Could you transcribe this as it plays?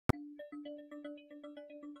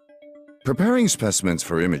Preparing specimens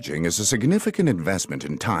for imaging is a significant investment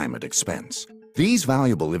in time and expense. These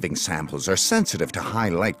valuable living samples are sensitive to high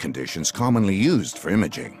light conditions commonly used for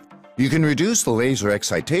imaging. You can reduce the laser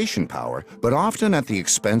excitation power, but often at the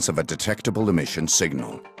expense of a detectable emission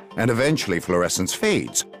signal. And eventually fluorescence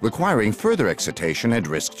fades, requiring further excitation and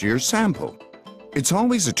risk to your sample. It's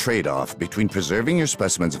always a trade-off between preserving your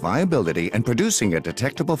specimen's viability and producing a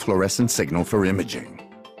detectable fluorescent signal for imaging.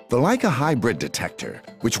 The Leica hybrid detector,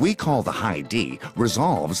 which we call the HyD,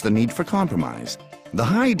 resolves the need for compromise. The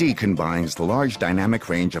HyD combines the large dynamic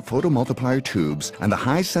range of photomultiplier tubes and the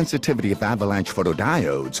high sensitivity of avalanche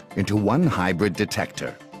photodiodes into one hybrid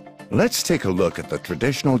detector. Let's take a look at the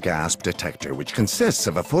traditional GASP detector, which consists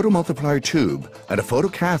of a photomultiplier tube and a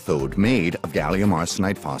photocathode made of gallium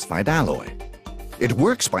arsenide phosphide alloy. It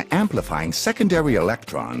works by amplifying secondary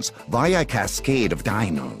electrons via a cascade of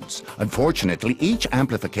diodes. Unfortunately, each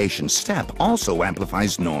amplification step also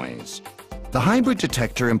amplifies noise. The hybrid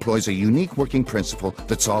detector employs a unique working principle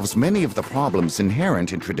that solves many of the problems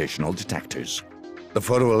inherent in traditional detectors. The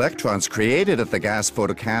photoelectrons created at the gas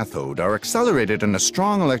photocathode are accelerated in a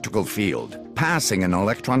strong electrical field, passing an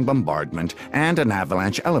electron bombardment and an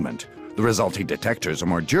avalanche element. The resulting detectors are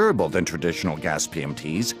more durable than traditional gas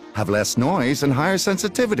PMTs, have less noise and higher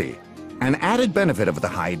sensitivity. An added benefit of the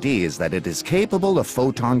HyD is that it is capable of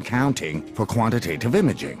photon counting for quantitative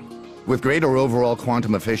imaging. With greater overall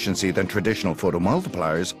quantum efficiency than traditional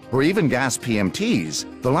photomultipliers or even gas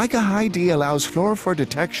PMTs, the Leica HyD allows fluorophore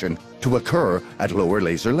detection to occur at lower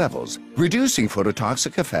laser levels, reducing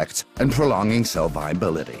phototoxic effects and prolonging cell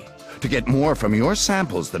viability. To get more from your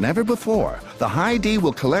samples than ever before, the HyD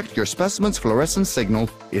will collect your specimen's fluorescent signal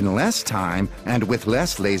in less time and with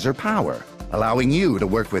less laser power, allowing you to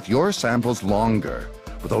work with your samples longer.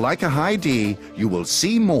 With the Leica HyD, you will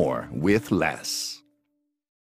see more with less.